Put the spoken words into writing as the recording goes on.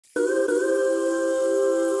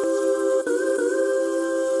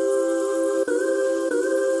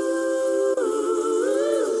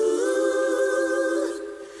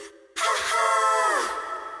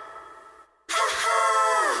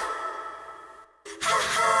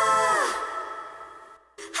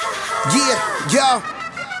Yeah, yo.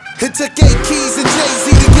 It took 8 keys and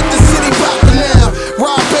Jay-Z to get the city poppin' now.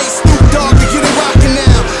 Rob Bass, Snoop Dogg to get it rockin'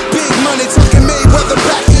 now. Big money talking Mayweather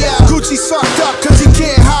Pacquiao. Gucci socked up cause he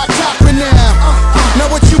can't hide coppin' now. Now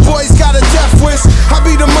what you boys got a death wish? I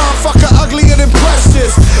be the motherfucker uglier than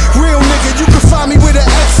Precious. Real nigga, you can find me with the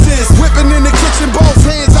X's. Whippin' in the kitchen, both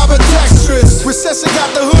hands, I'm a dexterous. Recession got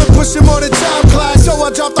the hood pushing more than time clock. So I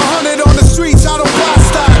dropped 100 on the streets, I don't buy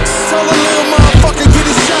stocks. Told a little motherfucker get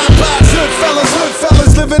his shine box. Hood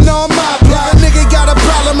fellas living on my block. If a nigga got a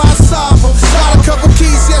problem, I solve him. Got a couple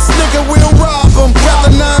keys, yes nigga, we'll rob him. Got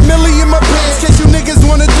the 9 milli in my pants, case you niggas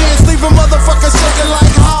wanna dance. Leave a motherfucker shaking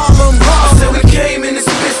like Harlem. I said we came in this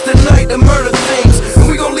bitch tonight to murder things, and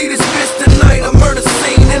we gon' leave this bitch tonight a murder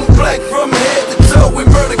scene. In black from head to toe, we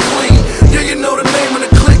murder clean. Yeah, you know the name of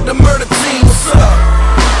the clique, the murder team. What's up?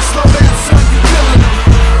 Slow down, son, you killing it.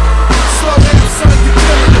 Slow down, son, you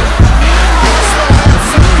killing it. Slow down,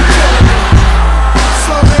 son, you killing it.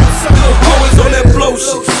 Slow down, son, you killing it. Always on that blow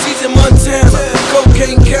shit. She's in Montana,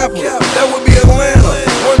 cocaine capital, that would be Atlanta.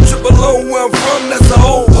 100 where I'm from, that's a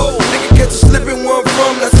hoe. Nigga catch you slipping, where I'm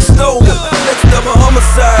from, that's a stolen. Next up a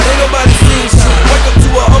homicide, ain't nobody seen shit. Wake up to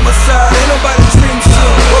a homicide, ain't nobody dream shit.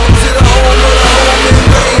 Welcome to the home of the home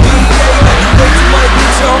invasion. You think you might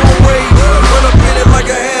get your own way. Run up in it like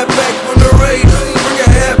a halfback from the Raiders. Bring a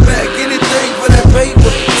halfback, anything for that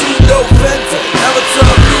paper. Two-dope Fenta,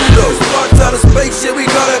 Avatar Pluto. Sparked out of space, shit, we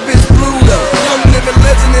call that bitch Pluto. Young living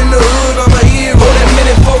legend in the hood, I'm a hero. That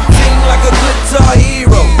minute 14 like a guitar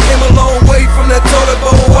hero. Came a long way from that toilet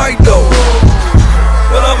bowl white though.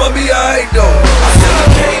 But I'ma be alright though.